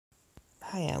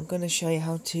Hi, I'm going to show you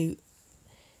how to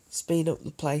speed up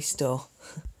the Play Store.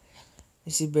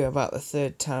 This will be about the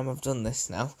third time I've done this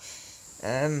now.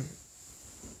 Yeah,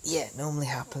 it normally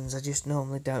happens. I just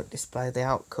normally don't display the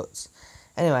outcuts.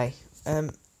 Anyway,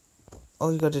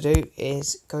 all you've got to do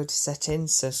is go to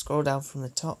settings, so scroll down from the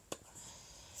top.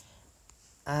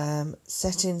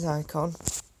 Settings icon.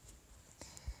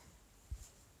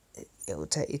 It will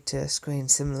take you to a screen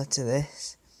similar to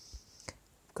this.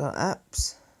 Got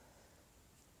apps.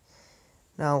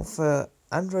 Now for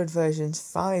Android versions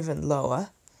 5 and lower,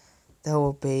 there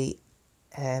will be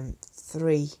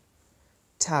 3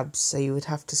 tabs, so you would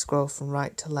have to scroll from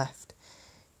right to left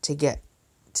to get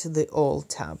to the All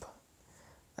tab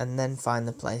and then find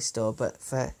the Play Store. But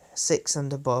for 6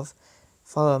 and above,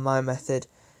 follow my method.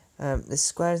 The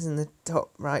squares in the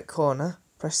top right corner,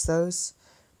 press those,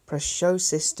 press Show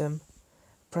System,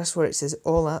 press where it says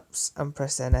All Apps and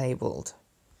press Enabled.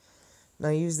 Now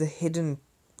use the hidden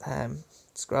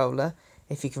scroller,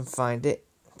 if you can find it,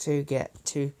 to get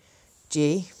to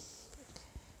G,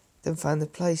 then find the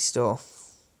Play Store.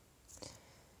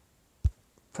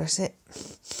 Press it,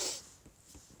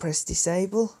 press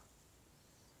Disable,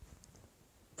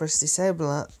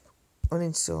 app,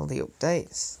 uninstall the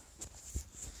updates,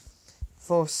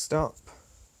 force stop,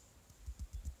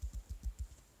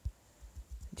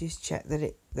 just check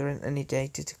that there isn't any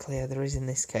data to clear. There is in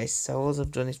this case, so all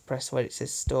I've done is press where it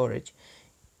says storage,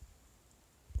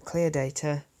 clear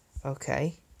data,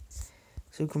 okay.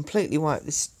 So we completely wipe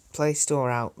this Play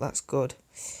Store out, that's good.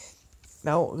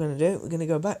 Now what we're going to do, we're going to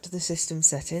go back to the system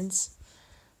settings,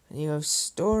 and you have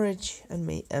storage and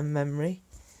memory.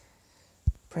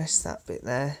 Press that bit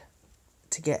there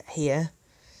to get here.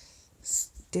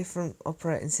 Different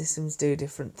operating systems do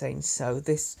different things, so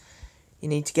this, you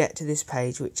need to get to this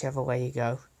page whichever way you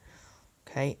go.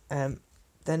 Okay,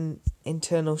 then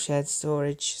internal shared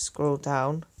storage, scroll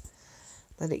down,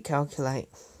 let it calculate.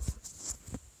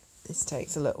 This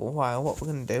takes a little while. What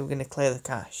we're going to do, we're going to clear the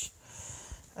cache.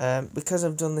 Because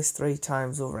I've done this 3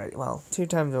 times already, well, 2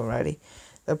 times already,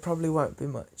 there probably won't be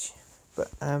much.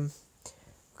 But we're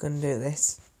going to do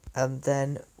this, and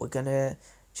then we're going to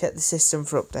check the system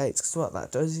for updates, because what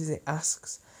that does is it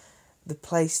asks the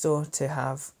Play Store to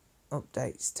have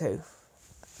updates too.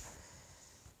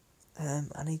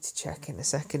 I need to check in a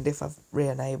second if I've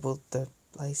re-enabled the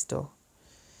Play Store.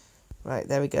 Right,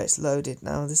 there we go, it's loaded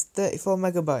now. There's 34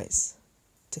 megabytes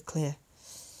to clear.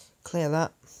 Clear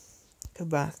that. Go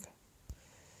back.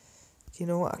 Do you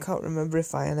know what? I can't remember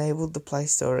if I enabled the Play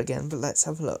Store again, but let's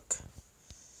have a look.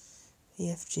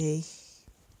 EFG.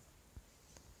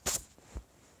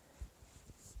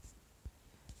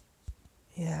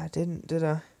 Yeah, I didn't, did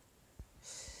I?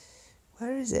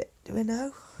 Where is it? Do we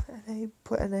know?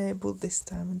 Put enabled this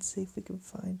time and see if we can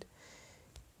find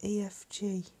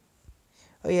EFG.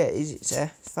 Oh yeah, it's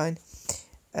there. It's fine.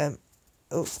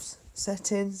 Oops.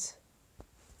 Settings.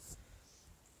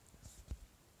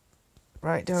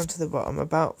 Right down to the bottom,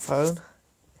 about phone.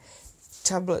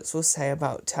 Tablets will say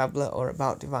about tablet or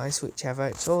about device, whichever.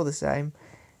 It's all the same.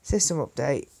 System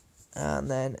update. And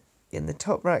then in the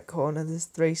top right corner, there's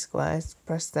 3 squares.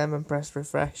 Press them and press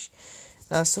refresh.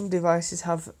 Now some devices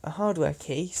have a hardware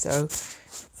key, so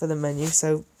for the menu,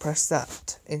 so press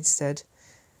that instead.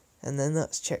 And then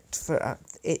that's checked for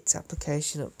its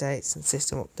application updates and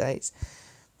system updates.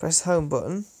 Press home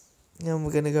button, and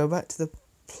we're going to go back to the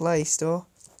Play Store.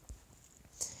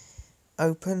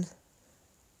 Open.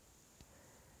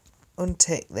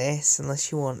 Untick this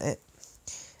unless you want it.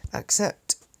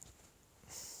 Accept.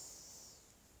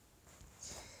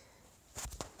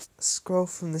 Scroll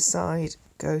from the side,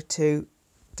 go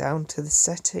down to the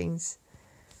settings.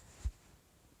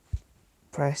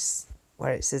 Press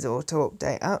where it says auto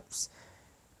update apps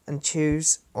and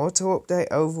choose auto update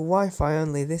over Wi-Fi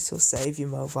only. This will save you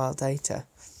mobile data.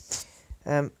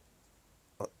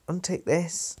 Untick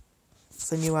this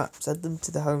for new apps, add them to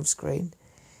the home screen.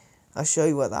 I'll show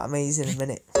you what that means in a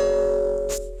minute.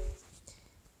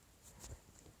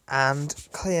 And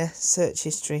clear search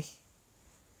history.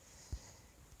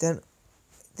 Then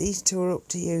these 2 are up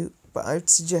to you, but I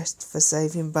would suggest for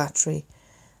saving battery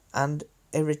and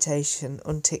irritation,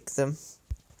 untick them.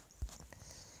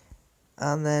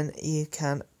 And then you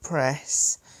can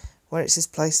press where it says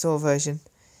Play Store version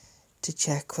to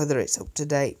check whether it's up to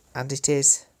date, and it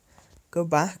is. Go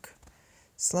back,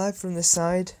 slide from the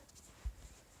side,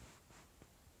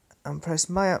 and press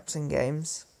My Apps and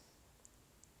Games,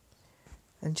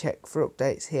 and check for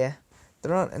updates here.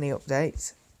 There aren't any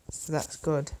updates, so that's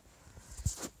good.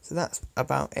 So that's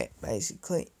about it,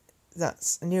 basically.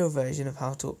 That's a newer version of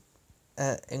how to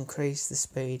increase the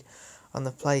speed on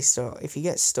the Play Store. If you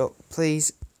get stuck,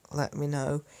 please let me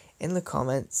know in the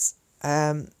comments.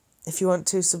 If you want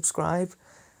to subscribe,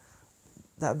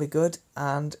 that'd be good,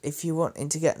 and if you wanting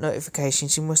to get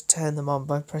notifications, you must turn them on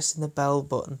by pressing the bell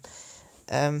button.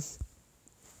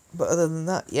 But other than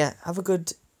that, yeah, have a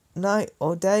good night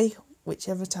or day,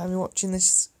 whichever time you're watching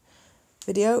this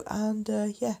video, and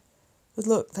yeah, good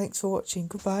luck. Thanks for watching.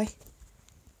 Goodbye.